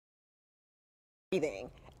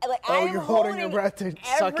breathing. Like, oh, you're holding your breath to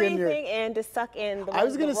suck in your... everything in to suck in the,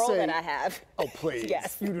 role that I have. Oh, please.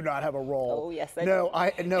 Yes. You do not have a role. Oh, yes, I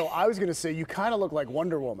do. No, I was going to say, you kind of look like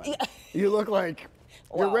Wonder Woman. You look like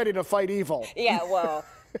you're ready to fight evil. Yeah, well,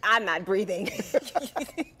 I'm not breathing.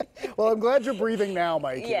 Well, I'm glad you're breathing now,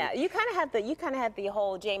 Mikey. Yeah, you kind of had the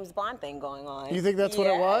whole James Bond thing going on. You think that's what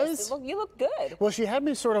it was? You look good. Well, she had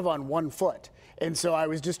me sort of on one foot, and so I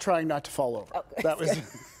was just trying not to fall over. Oh, that was.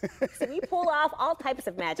 So we pull off all types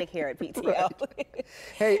of magic here at PTO. Right.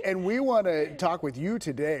 Hey, and we want to talk with you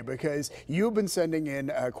today because you've been sending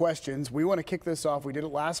in questions. We want to kick this off. We did it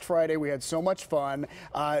last Friday. We had so much fun.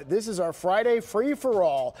 This is our Friday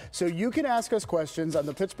free-for-all, so you can ask us questions on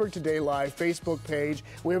the Pittsburgh Today Live Facebook page.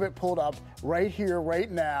 We have it pulled up right here, right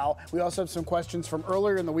now. We also have some questions from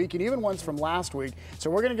earlier in the week and even ones from last week. So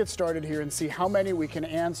we're going to get started here and see how many we can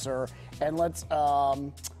answer. And let's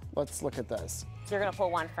look at this. You're going to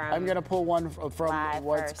pull one from... I'm going to pull one from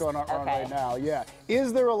what's going on okay. right now. Yeah.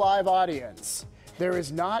 Is there a live audience? There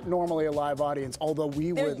is not normally a live audience, although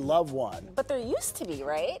we would love one. But there used to be,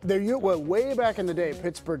 right? Well, way back in the day,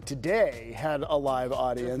 Pittsburgh Today had a live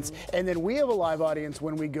audience, and then we have a live audience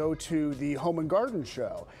when we go to the Home and Garden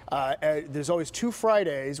Show. There's always 2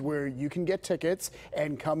 Fridays where you can get tickets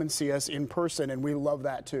and come and see us in person, and we love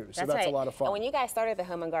that too. So that's right. a lot of fun. And when you guys started the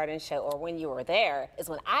Home and Garden Show, or when you were there, is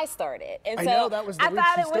when I started. And so I know, that was the I week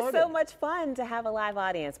thought she it was started. so much fun to have a live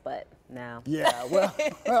audience, but no. Yeah, well,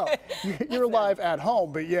 you're live at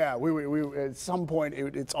home, but yeah, we at some point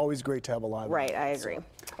it's always great to have a live audience. Right, I agree. So.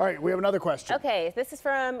 All right, we have another question. Okay, this is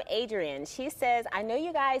from Adrian. She says, I know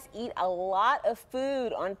you guys eat a lot of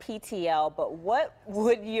food on PTL, but what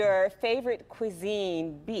would your favorite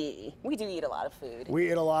cuisine be? We do eat a lot of food.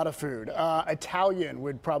 We eat a lot of food. Italian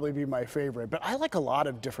would probably be my favorite, but I like a lot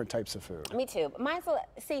of different types of food. Me too.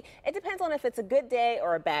 See, it depends on if it's a good day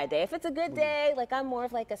or a bad day. If it's a good day, like I'm more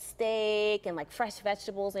of like a steak and like fresh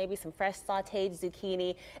vegetables, maybe some fresh sauteed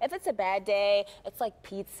zucchini. If it's a bad day, it's like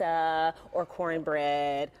pizza or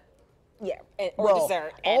cornbread. Yeah, or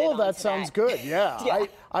dessert. All of that sounds good, yeah. Yeah.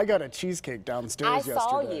 I got a cheesecake downstairs yesterday. I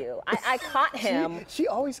saw you. I caught him. She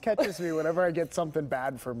always catches me whenever I get something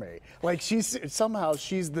bad for me. Like somehow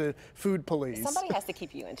she's the food police. Somebody has to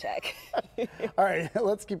keep you in check. All right,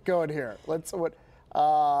 let's keep going here.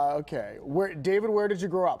 Okay. David, where did you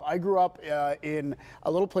grow up? I grew up in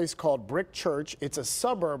a little place called Brick Church. It's a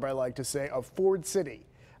suburb, I like to say, of Ford City.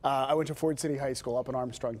 I went to Ford City High School up in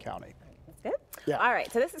Armstrong County. Good. Yeah. All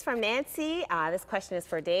right, so this is from Nancy. This question is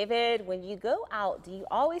for David. When you go out, do you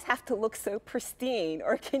always have to look so pristine,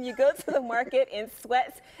 or can you go to the market in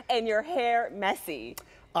sweats and your hair messy?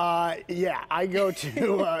 Yeah, I go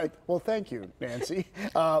to, well, thank you, Nancy.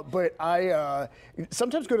 But I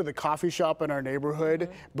sometimes go to the coffee shop in our neighborhood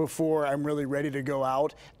before I'm really ready to go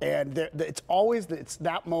out. And it's always it's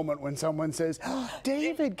that moment when someone says, oh,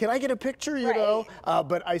 David, can I get a picture, you know?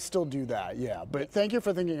 But I still do that, yeah. But thank you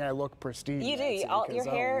for thinking I look pristine. You do. Nancy, Your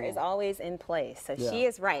hair is always in place. So Yeah. she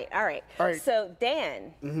is right. All right. All right. So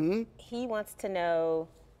Dan, he wants to know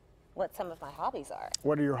what some of my hobbies are.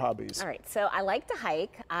 What are your hobbies? All right, so I like to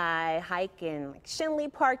hike. I hike in like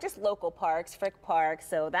Shinley Park, just local parks, Frick Park.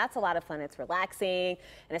 So that's a lot of fun. It's relaxing,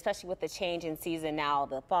 and especially with the change in season now,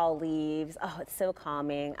 the fall leaves. Oh, it's so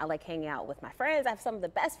calming. I like hanging out with my friends. I have some of the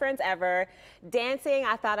best friends ever. Dancing,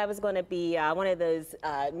 I thought I was going to be one of those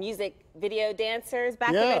music video dancers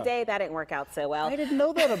back in the day. That didn't work out so well. I didn't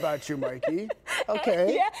know that about you, Mikey.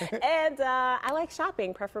 Okay. Yeah, and I like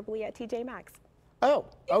shopping, preferably at TJ Maxx. Oh,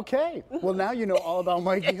 okay. Well, now you know all about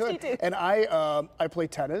Mikey Hood. You do. And I play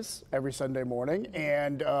tennis every Sunday morning.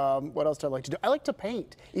 And what else do I like to do? I like to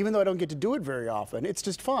paint, even though I don't get to do it very often. It's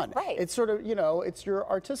just fun. Right. It's sort of, it's your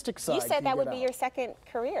artistic side. You said that would be your second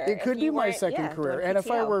career. It could be my second career. And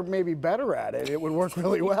if I were maybe better at it, it would work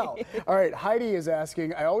really well. All right, Heidi is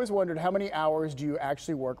asking, I always wondered how many hours do you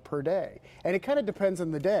actually work per day? And it kind of depends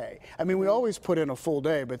on the day. I mean, we always put in a full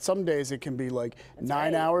day, but some days it can be like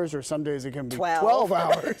 9 hours, or some days it can be 12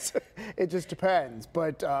 hours. It just depends.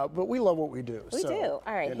 But we love what we do. We do.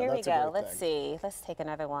 All right, here we go. Let's see. Let's take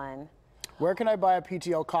another one. Where can I buy a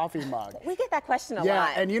PTL coffee mug? We get that question a lot.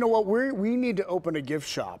 Yeah, and you know what? We need to open a gift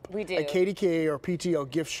shop. We do. A KDKA or PTL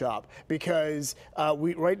gift shop, because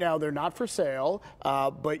right now they're not for sale,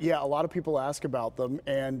 but yeah, a lot of people ask about them,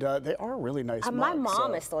 and they are really nice mugs. My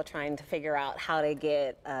mom is still trying to figure out how to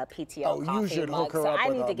get a PTL coffee you should mug, hook her so up I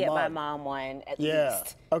with need a to get my mug. mom one at Yeah.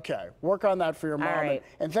 least. Okay, work on that for your mom. All right.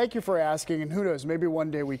 And thank you for asking, and who knows, maybe one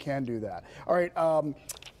day we can do that. All right,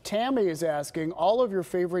 Tammy is asking all of your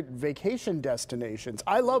favorite vacation destinations.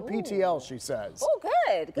 I love PTL, she says. Oh, good.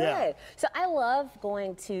 Good, good. Yeah. So I love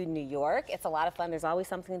going to New York. It's a lot of fun. There's always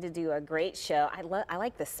something to do, a great show. I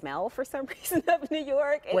like the smell for some reason of New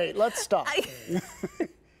York. Wait, let's stop.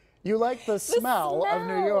 You like the smell of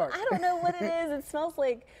New York. I don't know what it is. It smells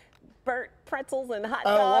like burnt pretzels and hot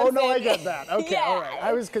dogs. Oh no, I get that. Okay, yeah. all right.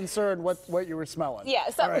 I was concerned what you were smelling. Yeah,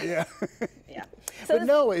 so, all right, yeah. yeah. So But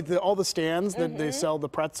no, all the stands that they sell the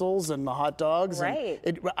pretzels and the hot dogs. Right.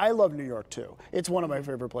 I love New York too. It's one of my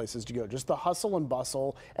favorite places to go. Just the hustle and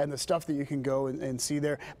bustle and the stuff that you can go and see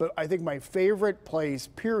there. But I think my favorite place,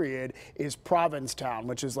 period, is Provincetown,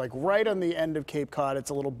 which is like right on the end of Cape Cod. It's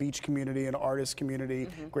a little beach community, an artist community,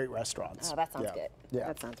 great restaurants. Oh, that sounds yeah. good. Yeah,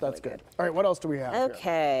 that sounds that's really good. All right, what else do we have here?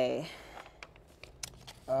 Okay.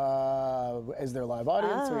 Is there a live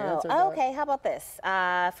audience? We answered that? Okay, how about this?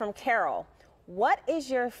 From Carol. What is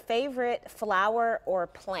your favorite flower or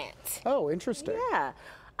plant? Oh, interesting. Yeah.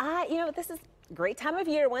 You know, this is a great time of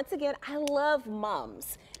year. Once again, I love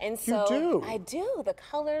mums. And so You do? I do. The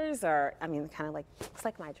colors are, I mean, kind of like, looks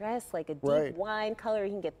like my dress, like a deep Right. wine color.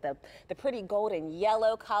 You can get the pretty golden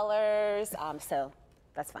yellow colors. So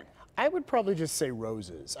that's fun. I would probably just say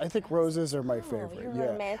roses. I think roses are my favorite. you're yeah.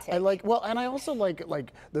 romantic. I like, well, and I also like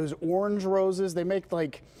those orange roses. They make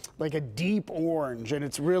like a deep orange, and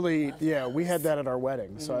it's really, yeah, we had that at our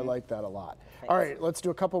wedding, so I like that a lot. All right, let's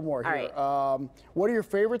do a couple more here. All What are your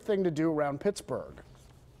favorite thing to do around Pittsburgh?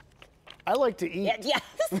 I like to eat. Yeah,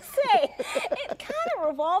 to say, it kind of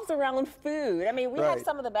revolves around food. I mean, we have Right.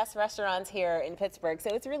 some of the best restaurants here in Pittsburgh,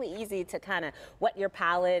 so it's really easy to kind of whet your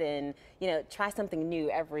palate and, you know, try something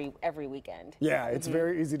new every weekend. Yeah, it's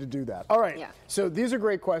very easy to do that. All right, Yeah. so these are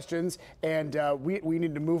great questions, and we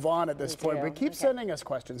need to move on at this point, do. but keep Okay. sending us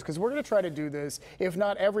questions, because we're going to try to do this, if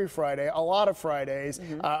not every Friday, a lot of Fridays,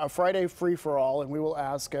 a Friday free-for-all, and we will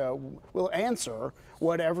ask, we'll answer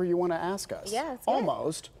whatever you want to ask us. Yeah, that's good.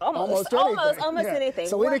 Almost Almost anything. anything.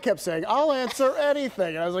 Selena What- kept saying, I'll answer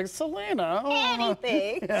anything, and I was like, Selena.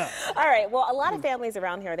 Anything. Yeah. All right. Well, a lot of families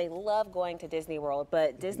around here, they love going to Disney World,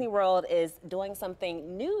 but Disney World is doing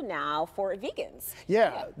something new now for vegans.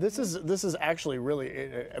 Yeah, this is actually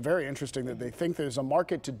really very interesting that they think there's a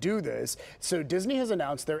market to do this. So Disney has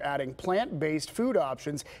announced they're adding plant-based food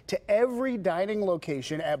options to every dining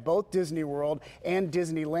location at both Disney World and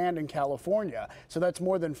Disneyland in California. So that's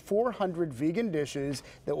more than 400 vegan dishes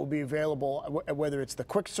that will be available, whether it's the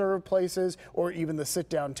quick serve places or even the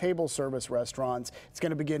sit-down table service restaurants. It's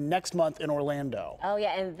going to begin next month in Orlando. Oh,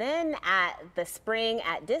 yeah, and then at the spring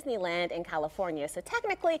at Disneyland in California. So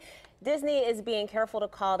technically, Disney is being careful to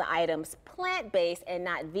call the items plant-based and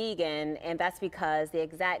not vegan, and that's because the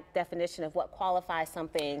exact definition of what qualifies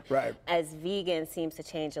something Right. as vegan seems to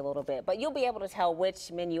change a little bit. But you'll be able to tell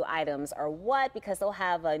which menu items are what because they'll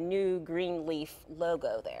have a new green leaf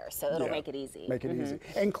logo there, so it'll Yeah, make it easy. Make it easy.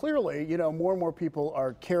 And clearly, you know, more and more people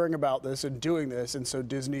are caring about this and doing this, and so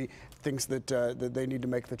Disney thinks that that they need to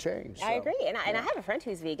make the change. I So, agree, and I have a friend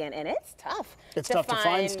who's vegan, and it's tough. It's tough to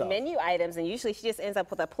find stuff. menu items, and usually she just ends up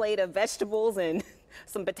with a plate of vegetables and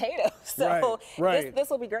some potatoes. So right. this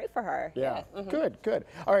will be great for her. Yeah, Mm-hmm. good.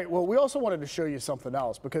 All right, well, we also wanted to show you something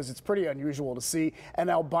else because it's pretty unusual to see an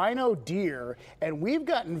albino deer, and we've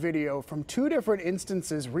gotten video from two different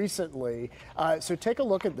instances recently, so take a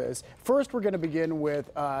look at this. First, we're going to begin with,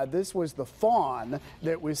 this was the fawn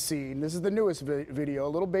that was seen. This is the newest video, a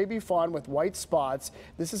little baby fawn with white spots.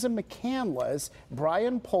 This is in McCandless.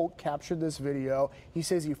 Brian Polk captured this video. He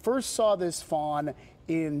says he first saw this fawn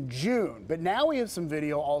in June, but now we have some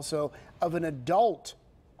video also of an adult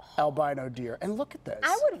albino deer. And look at this.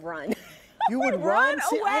 I would run. You would run?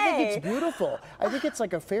 See, I think away. it's beautiful. I think it's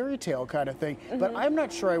like a fairy tale kind of thing, but I'm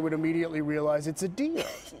not sure I would immediately realize it's a deer.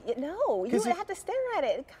 No, you 'Cause would it- have to stare at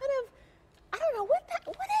it. It kind of, I don't know, what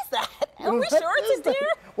is that? Are we sure it's a deer?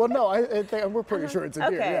 Well, no, I think we're pretty sure it's a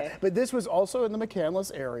deer. Okay. Yeah. But this was also in the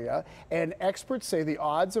McCandless area, and experts say the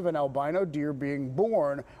odds of an albino deer being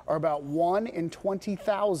born are about 1 in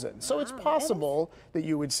 20,000. So it's possible that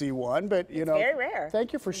you would see one, but you know, very rare.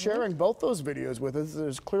 Thank you for sharing both those videos with us.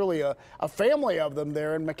 There's clearly a family of them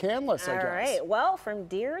there in McCandless, I guess. All right. Well, from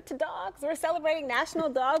deer to dogs, we're celebrating National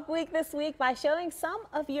Dog Week this week by showing some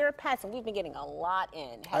of your pets, and we've been getting a lot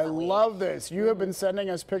in. I haven't we? love this. You have been sending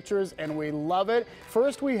us pictures, and we love it.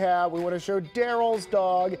 First, we want to show Daryl's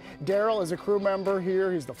dog. Daryl is a crew member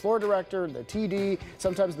here. He's the floor director, the TD,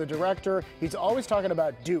 sometimes the director. He's always talking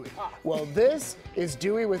about Dewey. Well, this is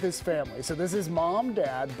Dewey with his family. So this is mom,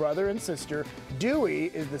 dad, brother, and sister. Dewey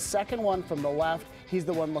is the second one from the left. He's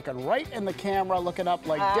the one looking right in the camera, looking up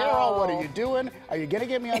like, Daryl, what are you doing? Are you going to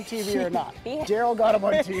get me on TV or not? Daryl got him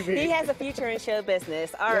on TV. He has a future in show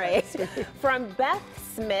business. All right. From Beth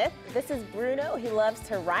Smith, this is Bruno. He loves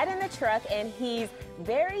to ride in the truck, and he's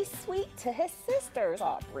very sweet to his sisters.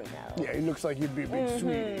 Oh, Bruno. Yeah, he looks like he'd be a big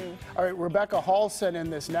sweetie. All right, Rebecca Hall sent in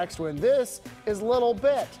this next one. This is Little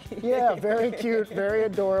Bit. Yeah, very cute, very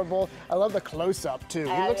adorable. I love the close-up, too.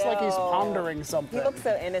 He looks like he's pondering something. He looks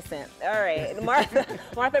so innocent. All right,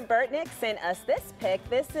 Martha Burtnick sent us this pic.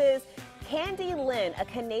 This is Candy Lynn, a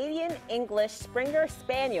Canadian English Springer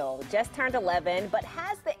Spaniel, just turned 11, but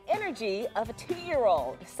has the energy of a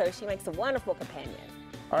 2-year-old. So she makes a wonderful companion.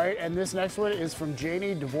 All right, and this next one is from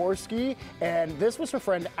Janie Dvorsky, and this was her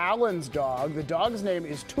friend Alan's dog. The dog's name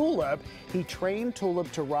is Tulip. He trained Tulip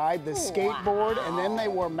to ride the skateboard, and then they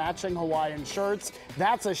wore matching Hawaiian shirts.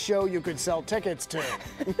 That's a show you could sell tickets to.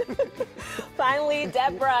 Finally,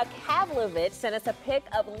 Deborah Kavlovich sent us a pic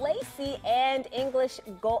of Lacey and English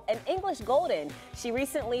Golden. She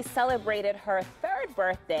recently celebrated her 3rd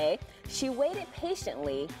birthday. She waited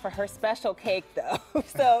patiently for her special cake, though.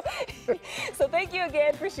 So thank you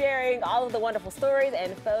again for sharing all of the wonderful stories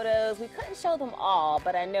and photos. We couldn't show them all,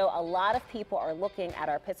 but I know a lot of people are looking at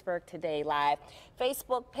our Pittsburgh Today Live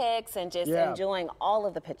Facebook pics and just enjoying all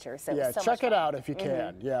of the pictures. So yeah, so check it out if you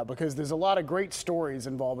can. Yeah, because there's a lot of great stories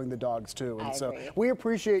involving the dogs, too. And so we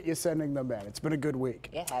appreciate you sending them in. It's been a good week.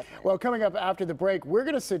 It has been. Well, coming up after the break, we're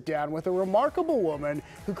going to sit down with a remarkable woman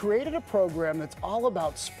who created a program that's all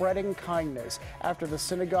about spreading kindness. After the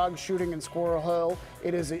synagogue shooting in Squirrel Hill,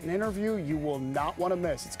 it is an interview you will not want to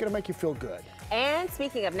miss. It's going to make you feel good. And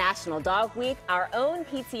speaking of National Dog Week, our own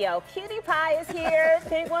PTO Cutie Pie is here.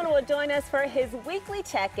 Penguin will join us for his weekly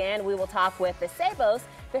check-in. We will talk with the Sabos,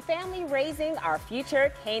 the family raising our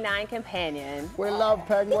future canine companion. We love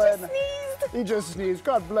Penguin. He just sneezed. He just sneezed.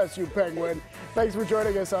 God bless you, Penguin. Thanks for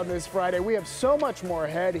joining us on this Friday. We have so much more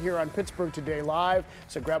ahead here on Pittsburgh Today Live,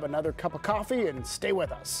 so grab another cup of coffee and stay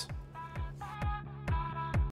with us.